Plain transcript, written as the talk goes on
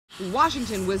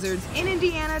Washington Wizards in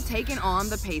Indiana taking on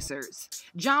the Pacers.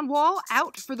 John Wall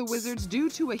out for the Wizards due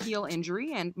to a heel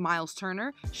injury, and Miles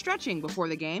Turner stretching before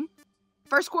the game.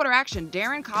 First quarter action,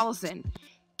 Darren Collison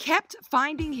kept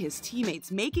finding his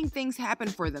teammates, making things happen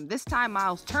for them. This time,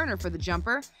 Miles Turner for the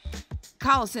jumper.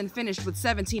 Collison finished with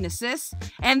 17 assists.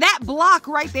 And that block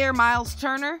right there, Miles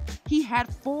Turner, he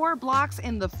had 4 blocks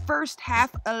in the first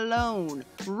half alone.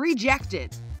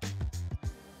 Rejected.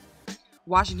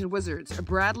 Washington Wizards,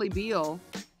 Bradley Beal,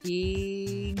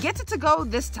 he gets it to go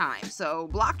this time. So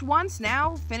blocked once,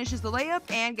 now finishes the layup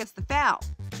and gets the foul.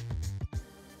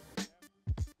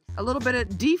 A little bit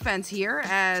of defense here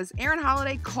as Aaron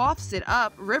Holiday coughs it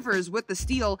up, Rivers with the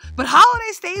steal, but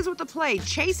Holiday stays with the play,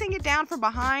 chasing it down from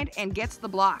behind and gets the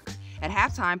block. At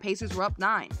halftime, Pacers were up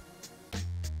 9.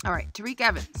 All right, Tariq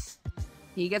Evans.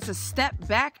 He gets a step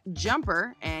back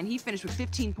jumper and he finished with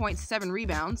 15 points, 7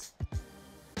 rebounds.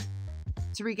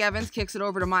 Tariq Evans kicks it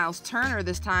over to Miles Turner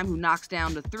this time, who knocks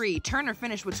down the 3. Turner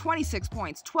finished with 26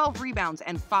 points, 12 rebounds,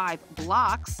 and 5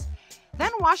 blocks.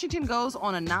 Then Washington goes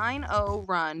on a 9-0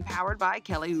 run powered by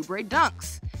Kelly Oubre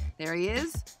dunks. There he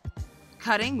is,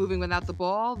 cutting, moving without the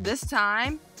ball. This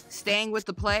time, staying with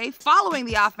the play, following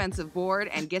the offensive board,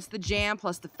 and gets the jam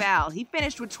plus the foul. He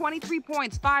finished with 23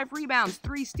 points, 5 rebounds,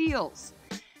 3 steals.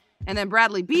 And then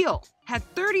Bradley Beal had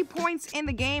 30 points in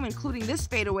the game, including this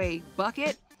fadeaway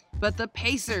bucket. But the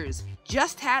Pacers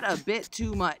just had a bit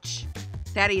too much.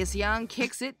 Thaddeus Young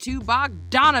kicks it to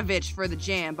Bogdanovich for the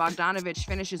jam. Bogdanovich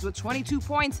finishes with 22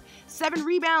 points, 7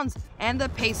 rebounds, and the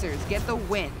Pacers get the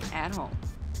win at home.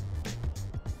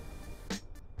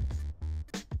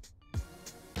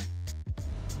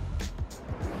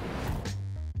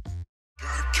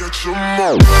 Catch 'em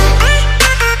all.